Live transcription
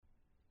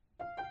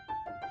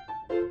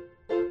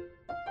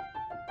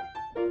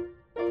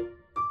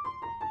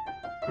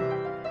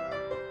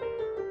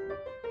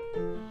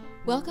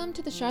Welcome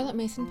to the Charlotte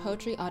Mason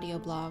Poetry audio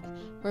blog,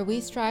 where we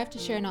strive to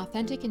share an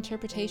authentic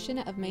interpretation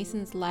of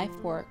Mason's life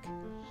work.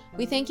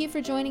 We thank you for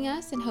joining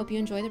us and hope you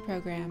enjoy the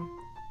program.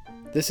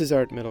 This is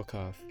Art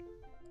Middlecoff.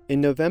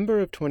 In November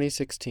of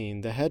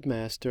 2016, the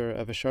headmaster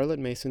of a Charlotte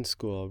Mason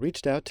school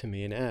reached out to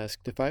me and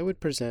asked if I would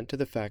present to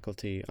the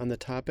faculty on the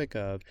topic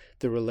of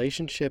the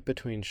relationship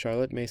between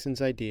Charlotte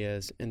Mason's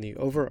ideas and the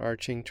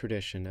overarching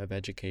tradition of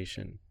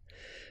education.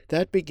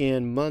 That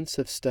began months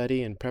of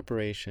study and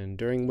preparation,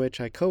 during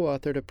which I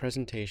co-authored a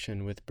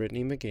presentation with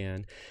Brittany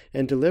McGann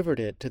and delivered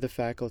it to the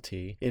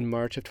faculty in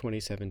March of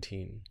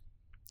 2017.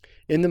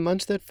 In the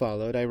months that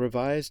followed, I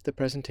revised the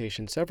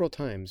presentation several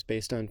times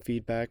based on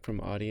feedback from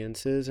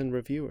audiences and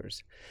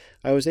reviewers.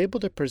 I was able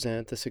to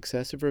present the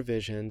successive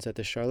revisions at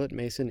the Charlotte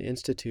Mason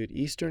Institute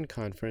Eastern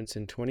Conference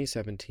in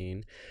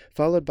 2017,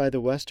 followed by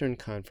the Western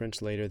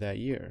Conference later that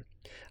year.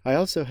 I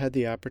also had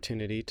the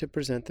opportunity to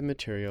present the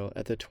material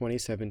at the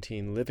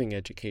 2017 Living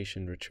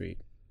Education Retreat.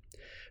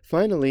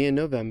 Finally, in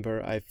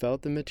November, I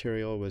felt the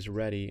material was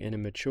ready in a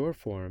mature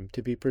form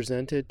to be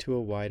presented to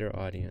a wider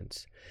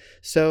audience.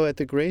 So, at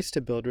the Grace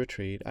to Build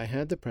retreat, I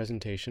had the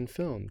presentation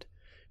filmed.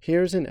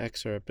 Here's an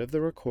excerpt of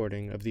the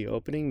recording of the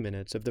opening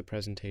minutes of the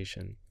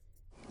presentation.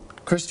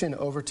 Christian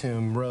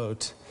Overtoom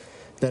wrote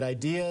that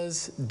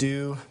ideas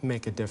do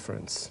make a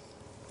difference.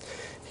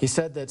 He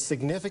said that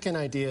significant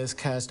ideas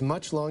cast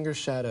much longer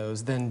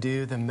shadows than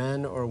do the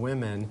men or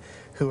women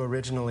who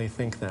originally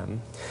think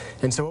them.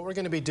 And so what we're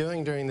going to be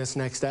doing during this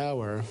next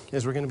hour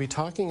is we're going to be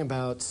talking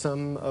about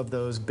some of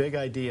those big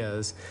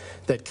ideas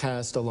that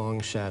cast a long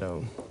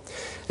shadow.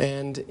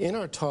 And in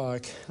our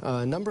talk,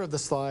 a number of the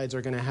slides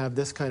are going to have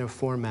this kind of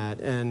format,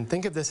 and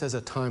think of this as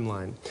a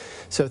timeline.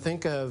 So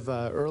think of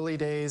early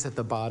days at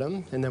the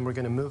bottom, and then we're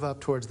going to move up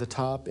towards the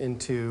top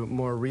into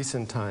more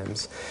recent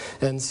times.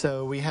 And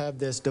so we have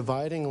this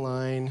dividing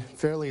line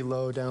fairly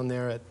low down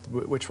there,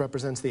 which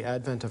represents the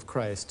advent of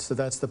Christ. So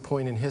that's the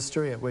point in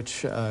history at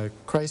which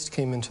Christ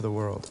came into the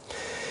world.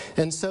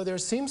 And so there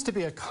seems to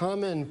be a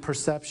common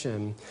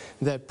perception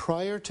that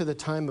prior to the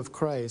time of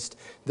Christ,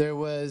 there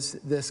was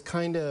this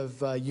kind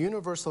of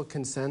universal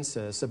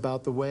consensus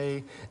about the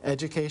way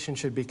education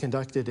should be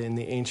conducted in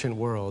the ancient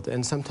world.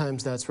 And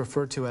sometimes that's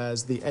referred to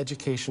as the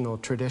educational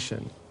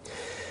tradition.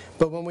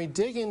 But when we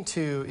dig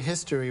into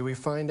history, we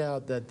find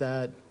out that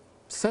that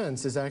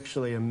sense is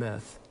actually a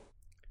myth.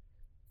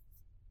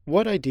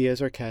 What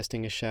ideas are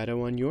casting a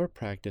shadow on your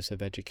practice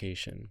of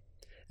education?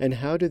 And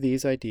how do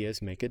these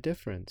ideas make a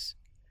difference?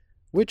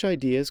 Which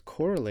ideas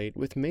correlate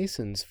with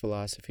Mason's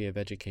philosophy of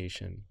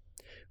education?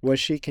 Was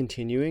she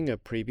continuing a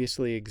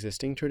previously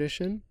existing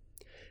tradition?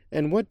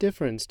 And what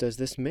difference does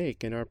this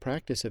make in our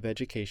practice of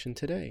education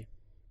today?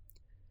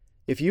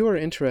 If you are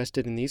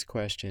interested in these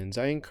questions,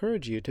 I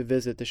encourage you to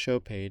visit the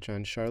show page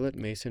on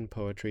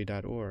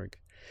charlottemasonpoetry.org.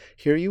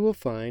 Here you will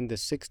find the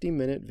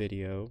 60-minute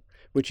video,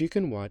 which you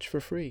can watch for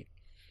free.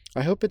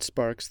 I hope it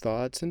sparks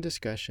thoughts and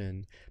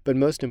discussion, but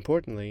most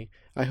importantly,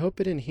 I hope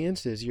it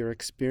enhances your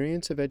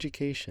experience of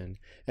education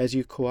as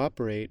you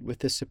cooperate with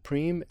the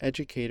Supreme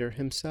Educator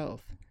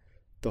himself,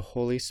 the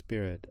Holy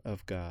Spirit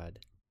of God.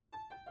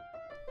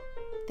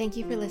 Thank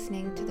you for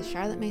listening to the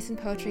Charlotte Mason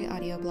Poetry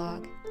audio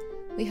blog.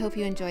 We hope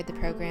you enjoyed the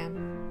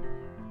program.